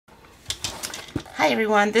Hi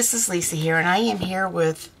everyone, this is Lisa here, and I am here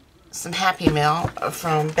with some Happy Mail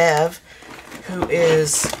from Bev, who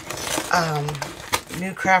is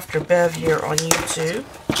new crafter Bev here on YouTube.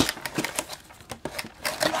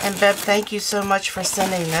 And Bev, thank you so much for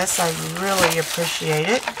sending this. I really appreciate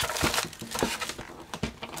it.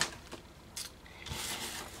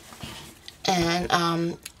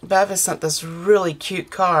 And Bev has sent this really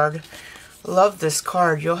cute card. Love this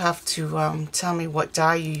card. You'll have to tell me what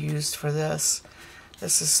die you used for this.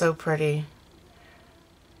 This is so pretty.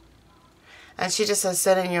 And she just says,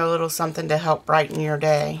 sending you a little something to help brighten your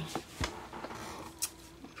day.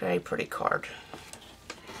 Very pretty card.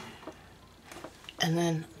 And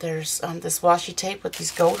then there's this washi tape with these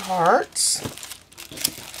gold hearts.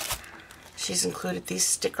 She's included these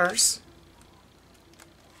stickers.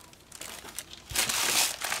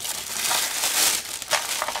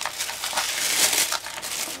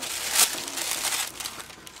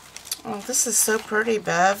 Oh, this is so pretty,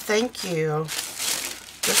 Bev. Thank you.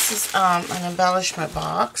 This is an embellishment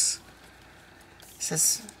box. It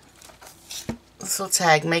says, this little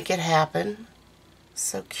tag, make it happen.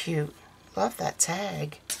 So cute. Love that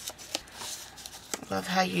tag. Love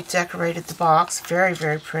how you decorated the box. Very,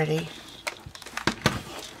 very pretty.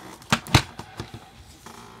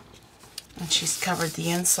 And she's covered the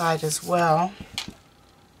inside as well.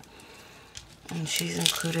 And she's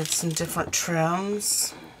included some different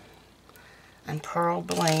trims and pearl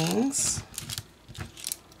blings.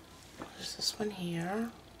 There's this one here.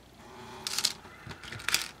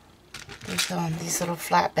 There's these little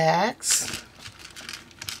flat bags.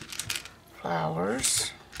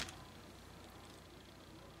 Flowers.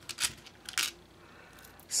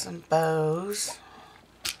 Some bows.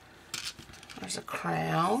 There's a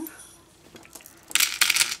crown.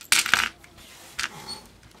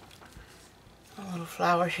 A little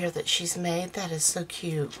flower here that she's made. That is so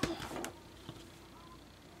cute.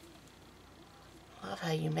 Love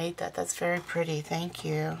how you made that. That's very pretty. Thank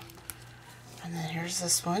you. And then here's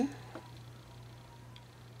this one.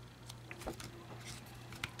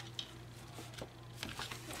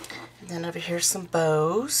 And then over here's some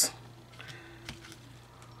bows.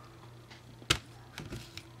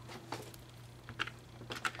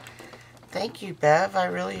 Thank you, Bev. I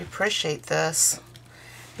really appreciate this.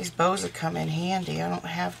 These bows have come in handy. I don't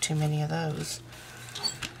have too many of those.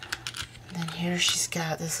 And then here she's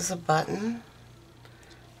got, this is a button.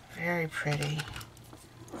 Very pretty.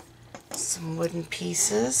 Some wooden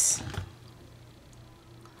pieces.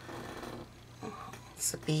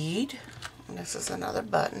 It's a bead. And this is another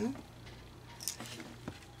button.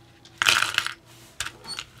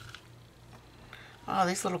 Oh,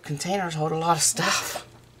 these little containers hold a lot of stuff.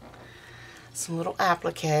 Some little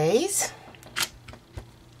appliques.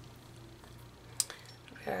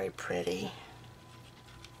 Very pretty.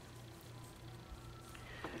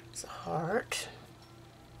 It's a heart.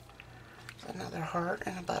 There's another heart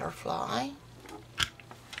and a butterfly.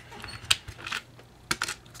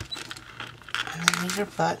 And then these are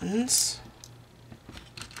buttons.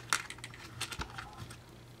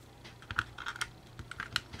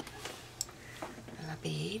 And a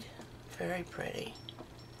bead. Very pretty.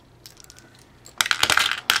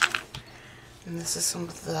 And this is some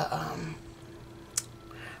of the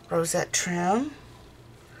rosette trim.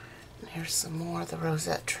 And here's some more of the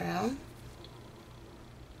rosette trim.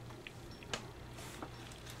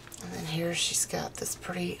 And then here she's got this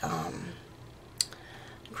pretty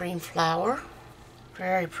green flower.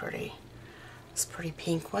 Very pretty. This pretty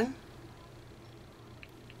pink one.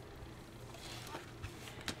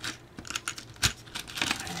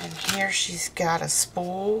 And then here she's got a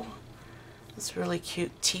spool. This really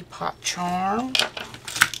cute teapot charm.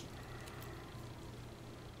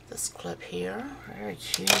 This clip here, very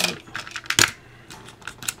cute.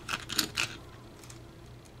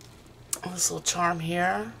 This little charm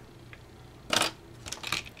here.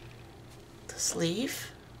 This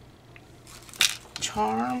leaf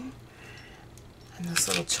charm. And this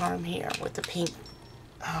little charm here with the pink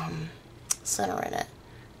center in it.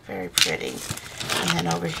 Very pretty. And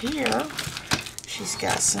then over here, she's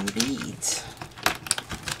got some beads.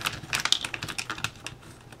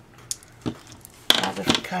 All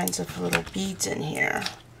different kinds of little beads in here.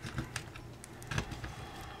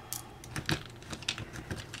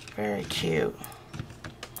 Very cute.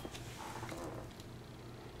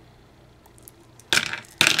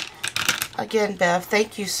 Again, Bev,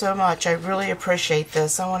 thank you so much. I really appreciate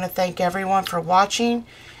this. I want to thank everyone for watching.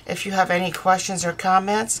 If you have any questions or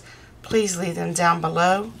comments, please leave them down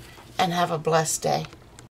below, and have a blessed day.